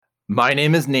My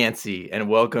name is Nancy, and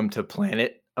welcome to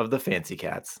Planet of the Fancy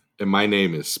Cats. And my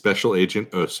name is Special Agent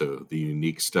Oso, the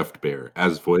unique stuffed bear,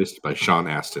 as voiced by Sean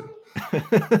Astin.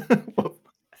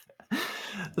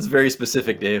 That's very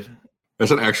specific, Dave.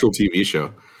 That's an actual TV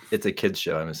show. It's a kids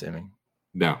show, I'm assuming.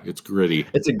 No, it's gritty.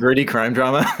 It's a gritty crime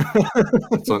drama.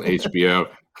 It's on HBO.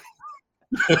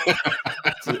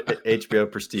 It's an HBO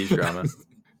prestige drama.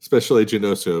 Special Agent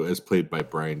Oso, as played by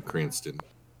Bryan Cranston.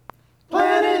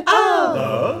 Planet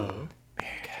of the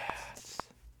Cats.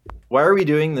 Why are we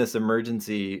doing this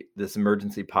emergency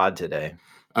pod today?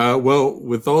 Well,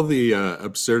 with all the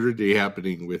absurdity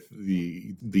happening with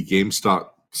the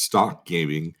GameStop stock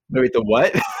gaming. Wait, the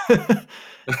what?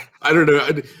 I don't know.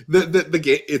 The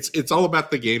game. It's all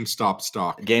about the GameStop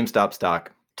stock. GameStop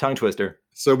stock. Tongue twister.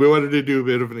 So we wanted to do a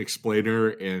bit of an explainer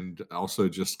and also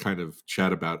just kind of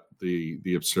chat about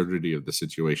the absurdity of the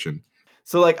situation.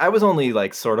 So I was only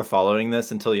sort of following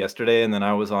this until yesterday, and then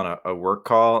I was on a work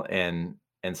call and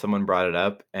someone brought it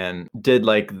up and did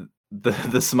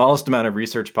the smallest amount of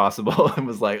research possible and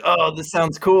was like, oh, this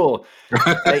sounds cool.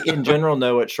 I in general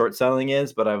know what short selling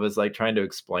is, but I was trying to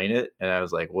explain it, and I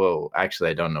was like, whoa,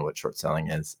 actually I don't know what short selling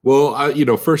is. Well,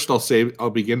 first I'll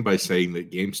begin by saying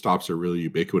that GameStops are really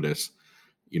ubiquitous.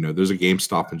 There's a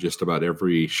GameStop in just about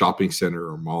every shopping center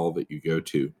or mall that you go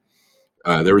to.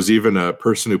 There was even a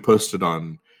person who posted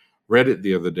on Reddit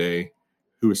the other day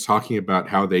who was talking about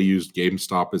how they used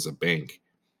GameStop as a bank.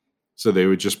 So they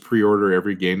would just pre-order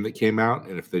every game that came out,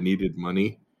 and if they needed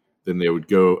money, then they would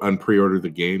go pre-order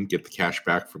the game, get the cash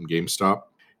back from GameStop.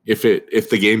 If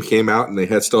the game came out and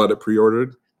they still had it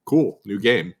pre-ordered, cool, new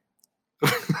game.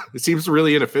 It seems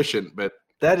really inefficient, but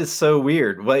that is so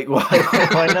weird. Why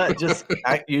not just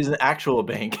use an actual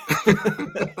bank?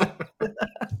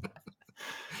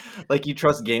 You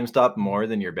trust GameStop more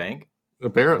than your bank?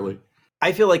 Apparently.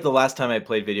 I feel like the last time I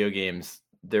played video games,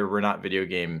 there were not video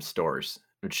game stores,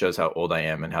 which shows how old I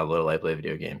am and how little I play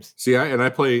video games. See, I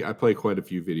play quite a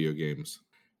few video games.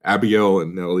 Abigail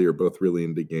and Nellie are both really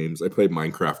into games. I play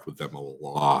Minecraft with them a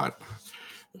lot.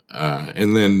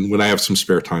 And then when I have some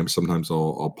spare time, sometimes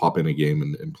I'll pop in a game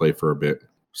and play for a bit.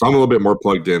 So I'm a little bit more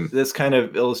plugged in. This kind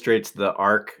of illustrates the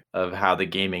arc of how the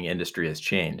gaming industry has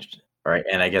changed, right?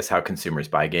 And I guess how consumers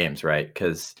buy games, right?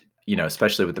 Because,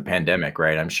 especially with the pandemic,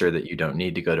 right? I'm sure that you don't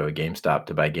need to go to a GameStop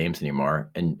to buy games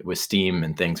anymore. And with Steam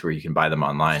and things where you can buy them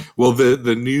online. Well,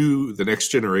 the next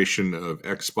generation of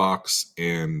Xbox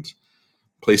and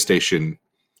PlayStation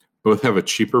both have a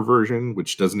cheaper version,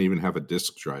 which doesn't even have a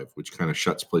disk drive, which kind of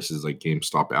shuts places like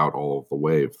GameStop out all of the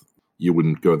way. You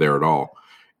wouldn't go there at all.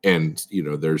 And,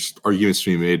 there's arguments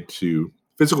to be made to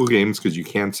physical games because you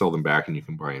can sell them back and you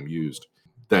can buy them used.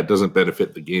 That doesn't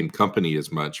benefit the game company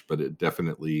as much, but it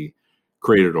definitely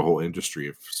created a whole industry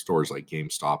of stores like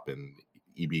GameStop and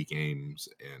EB Games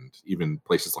and even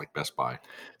places like Best Buy.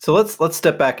 So let's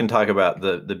step back and talk about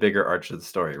the bigger arch of the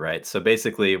story, right? So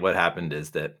basically what happened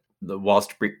is that the Wall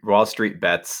Street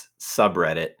Bets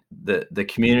subreddit, the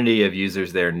community of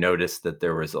users there noticed that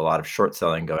there was a lot of short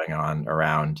selling going on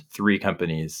around three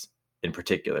companies in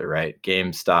particular, right?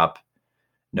 GameStop,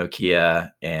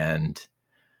 Nokia, and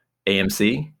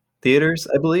AMC theaters,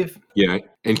 I believe. Yeah.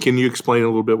 And can you explain a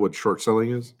little bit what short selling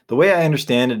is? The way I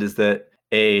understand it is that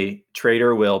a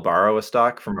trader will borrow a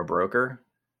stock from a broker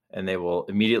and they will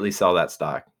immediately sell that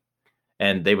stock.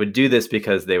 And they would do this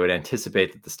because they would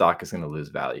anticipate that the stock is going to lose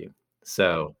value.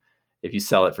 So if you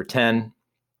sell it for 10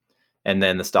 and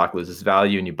then the stock loses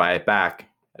value and you buy it back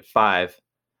at 5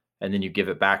 and then you give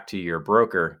it back to your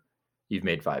broker, you've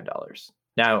made $5.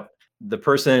 Now, the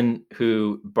person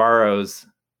who borrows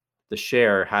the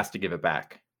share has to give it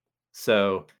back.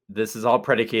 So this is all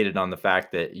predicated on the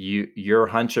fact that your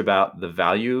hunch about the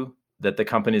value that the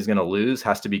company is going to lose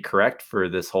has to be correct for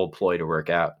this whole ploy to work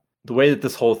out. The way that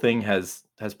this whole thing has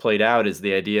played out is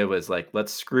the idea was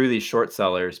let's screw these short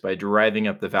sellers by deriving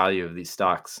up the value of these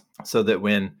stocks so that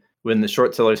when the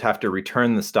short sellers have to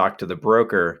return the stock to the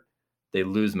broker, they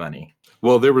lose money.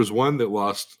 Well, there was one that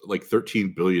lost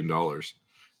 $13 billion,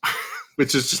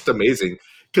 which is just amazing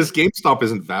because GameStop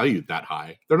isn't valued that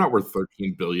high. They're not worth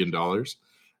 $13 billion.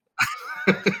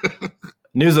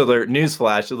 News alert, news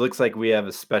flash. It looks like we have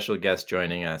a special guest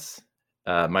joining us,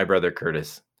 my brother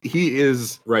Curtis. He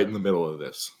is right in the middle of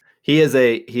this. He is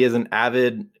an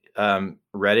avid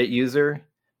Reddit user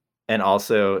and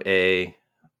also a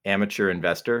amateur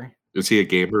investor. Is he a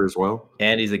gamer as well?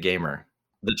 And he's a gamer.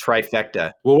 The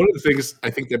trifecta. Well, one of the things I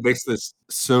think that makes this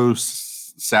so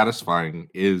satisfying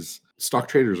is stock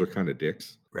traders are kind of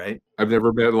dicks. Right. I've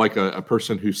never met a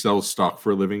person who sells stock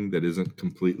for a living that isn't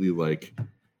completely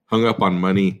hung up on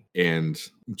money and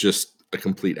just a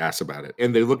complete ass about it.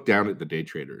 And they look down at the day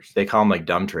traders. They call them like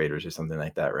dumb traders or something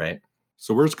like that, right?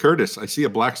 So where's Curtis? I see a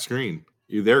black screen.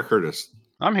 You there, Curtis?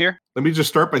 I'm here. Let me just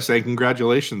start by saying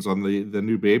congratulations on the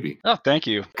new baby. Oh, thank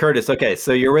you. Curtis, okay,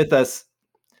 so you're with us,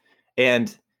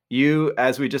 and you,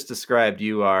 as we just described,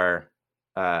 you're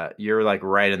like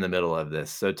right in the middle of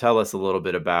this. So tell us a little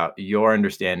bit about your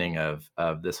understanding of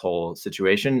this whole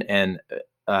situation. And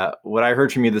what I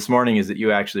heard from you this morning is that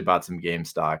you actually bought some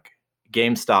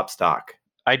GameStop stock.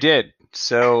 I did.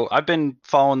 So I've been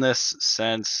following this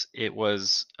since it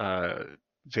was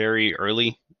very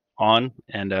early on,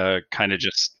 and kind of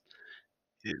just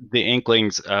the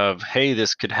inklings of, hey,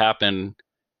 this could happen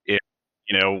if,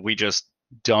 we just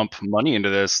dump money into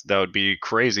this. That would be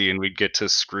crazy, and we'd get to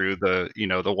screw the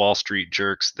Wall Street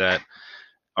jerks that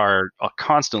are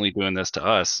constantly doing this to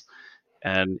us.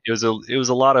 And it was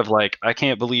a lot of like, I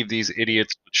can't believe these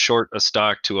idiots would short a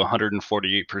stock to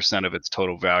 148% of its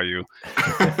total value.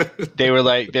 They're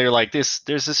like, there's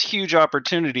this huge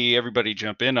opportunity, everybody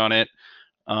jump in on it.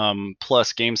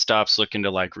 Plus GameStop's looking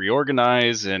to like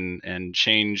reorganize and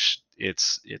change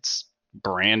its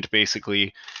brand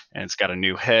basically, and it's got a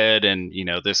new head, and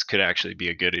this could actually be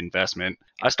a good investment.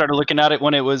 I started looking at it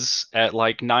when it was at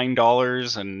like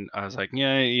 $9, and I was like,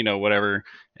 yeah, whatever.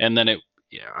 And then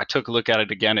I took a look at it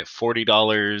again at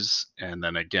 $40, and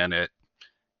then again at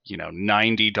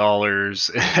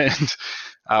 $90, and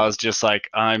I was just like,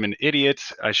 I'm an idiot.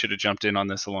 I should have jumped in on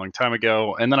this a long time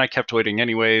ago. And then I kept waiting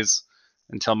anyways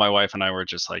until my wife and I were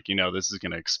just like, this is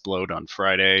going to explode on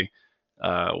Friday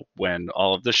when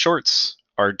all of the shorts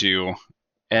are due.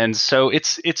 And so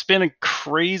it's been a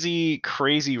crazy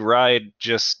ride,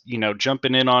 just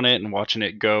jumping in on it and watching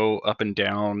it go up and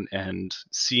down, and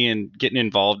getting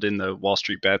involved in the Wall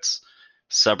Street Bets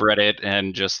subreddit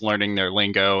and just learning their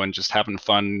lingo and just having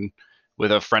fun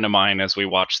with a friend of mine as we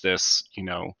watch this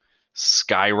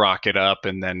skyrocket up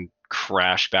and then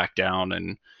crash back down,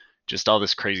 and just all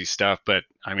this crazy stuff. But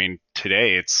I mean,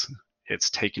 today it's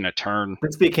taken a turn.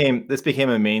 This became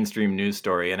a mainstream news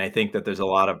story, and I think that there's a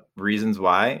lot of reasons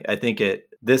why. I think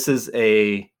this is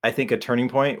a turning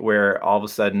point where all of a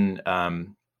sudden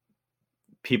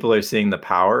people are seeing the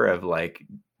power of like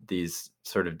these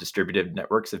sort of distributed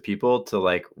networks of people to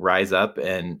like rise up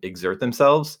and exert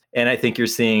themselves. And I think you're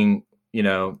seeing,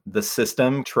 the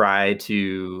system try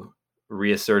to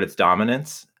reassert its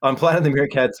dominance. On Planet of the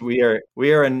Meerkats, we are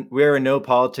a no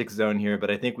politics zone here, but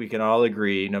I think we can all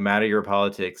agree, no matter your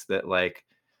politics, that like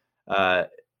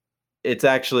it's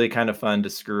actually kind of fun to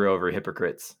screw over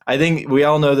hypocrites. I think we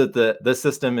all know that the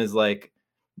system is like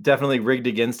definitely rigged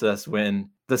against us when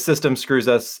the system screws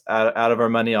us out of our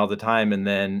money all the time, and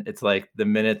then it's like the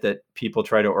minute that people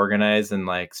try to organize and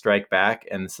like strike back,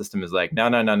 and the system is like,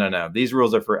 no, these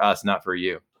rules are for us, not for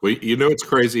you. Well, it's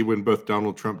crazy when both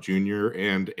Donald Trump Jr.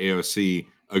 and AOC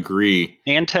agree.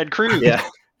 And Ted Cruz. Yeah.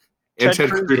 Ted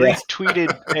Cruz tweeted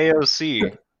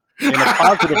AOC in a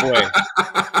positive way.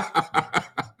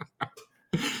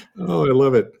 Oh, I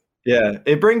love it. Yeah,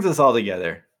 it brings us all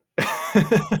together.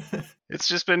 It's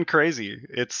just been crazy.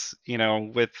 It's,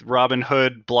 with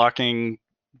Robinhood blocking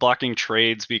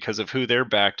trades because of who they're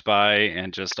backed by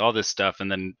and just all this stuff. And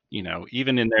then,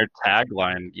 even in their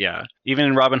tagline, even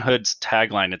in Robinhood's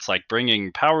tagline, it's like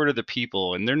bringing power to the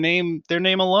people, and their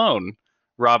name alone,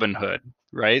 Robinhood,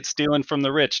 right? Stealing from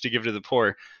the rich to give to the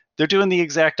poor. They're doing the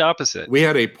exact opposite. We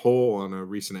had a poll on a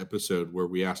recent episode where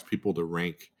we asked people to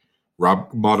rank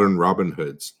modern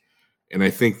Robinhoods. And I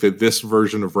think that this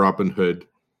version of Robinhood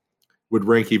would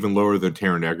rank even lower than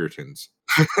Taron Egerton's.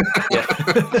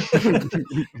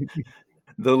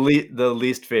 The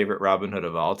least favorite Robinhood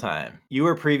of all time. You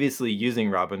were previously using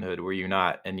Robinhood, were you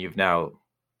not? And you've now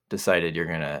decided you're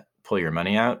going to pull your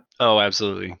money out? Oh,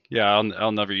 absolutely. Yeah,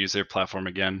 I'll never use their platform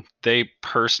again. They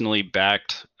personally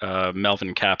backed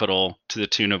Melvin Capital to the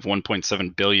tune of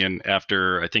 $1.7 billion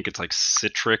after, I think it's like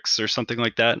Citrix or something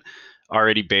like that,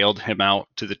 already bailed him out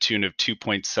to the tune of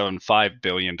 $2.75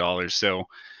 billion. So,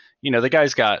 the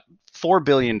guy's got $4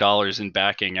 billion in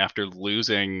backing after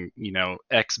losing,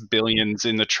 X billions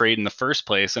in the trade in the first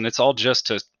place. And it's all just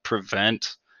to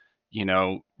prevent,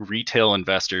 retail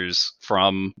investors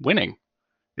from winning.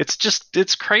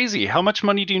 It's crazy. How much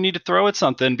money do you need to throw at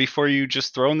something before you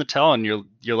just throw in the towel and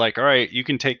you're like, all right, you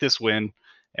can take this win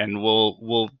and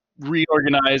we'll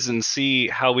reorganize and see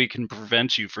how we can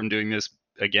prevent you from doing this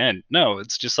again. No,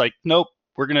 it's just like, nope.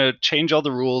 We're going to change all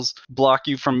the rules, block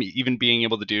you from even being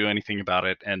able to do anything about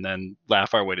it, and then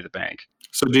laugh our way to the bank.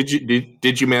 So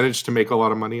did you manage to make a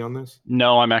lot of money on this?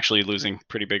 No, I'm actually losing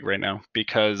pretty big right now,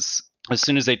 because as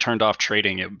soon as they turned off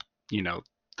trading,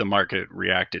 the market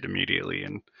reacted immediately,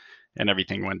 and and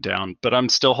everything went down. But I'm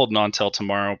still holding on till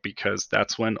tomorrow because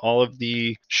that's when all of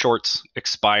the shorts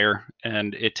expire,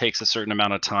 and it takes a certain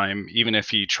amount of time, even if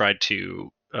he tried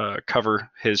to cover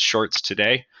his shorts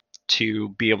today, to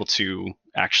be able to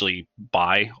actually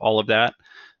buy all of that.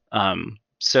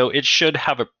 So it should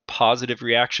have a positive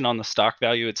reaction on the stock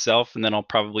value itself, and then I'll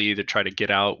probably either try to get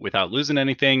out without losing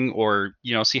anything, or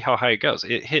see how high it goes.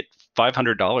 It hit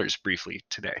 $500 briefly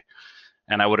today,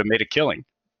 and I would have made a killing.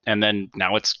 And then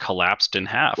now it's collapsed in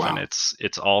half, Wow. and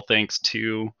it's all thanks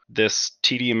to this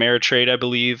TD Ameritrade, I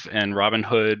believe, and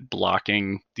Robinhood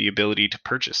blocking the ability to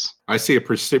purchase. I see a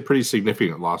pretty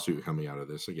significant lawsuit coming out of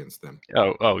this against them.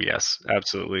 Oh yes,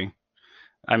 absolutely.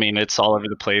 I mean, it's all over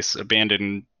the place.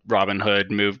 Abandoned Robinhood,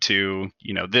 moved to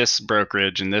this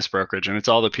brokerage, and it's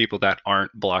all the people that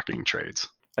aren't blocking trades.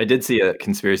 I did see a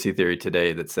conspiracy theory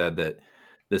today that said that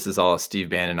this is all a Steve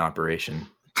Bannon operation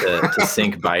to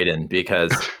sink Biden,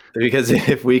 because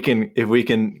if we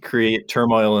can create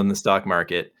turmoil in the stock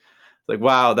market, like,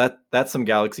 wow, that's some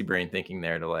galaxy brain thinking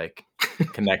there to like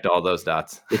connect all those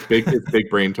dots. It's big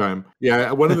brain time.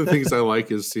 Yeah, one of the things I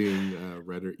like is seeing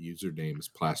Reddit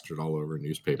usernames plastered all over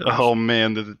newspapers. Oh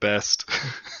man, they're the best.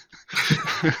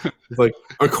 It's like,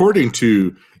 according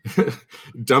to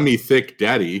Dummy Thick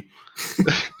Daddy.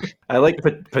 I like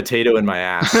potato in my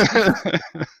ass.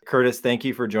 Curtis, thank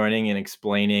you for joining and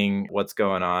explaining what's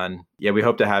going on. Yeah, we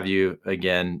hope to have you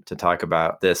again to talk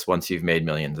about this once you've made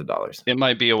millions of dollars. It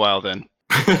might be a while then.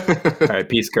 All right,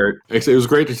 peace, Kurt. It was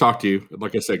great to talk to you.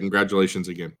 Like I said, congratulations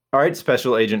again. All right,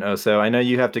 Special Agent Oso, I know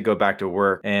you have to go back to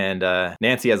work, and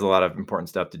Nancy has a lot of important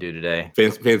stuff to do today.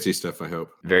 Fancy stuff, I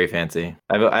hope. Very fancy.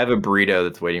 I have a burrito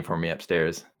that's waiting for me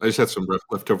upstairs. I just had some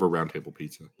leftover roundtable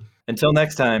pizza. Until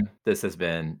next time, this has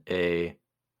been a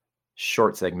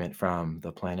short segment from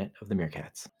the planet of the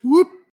Meerkats. Whoop.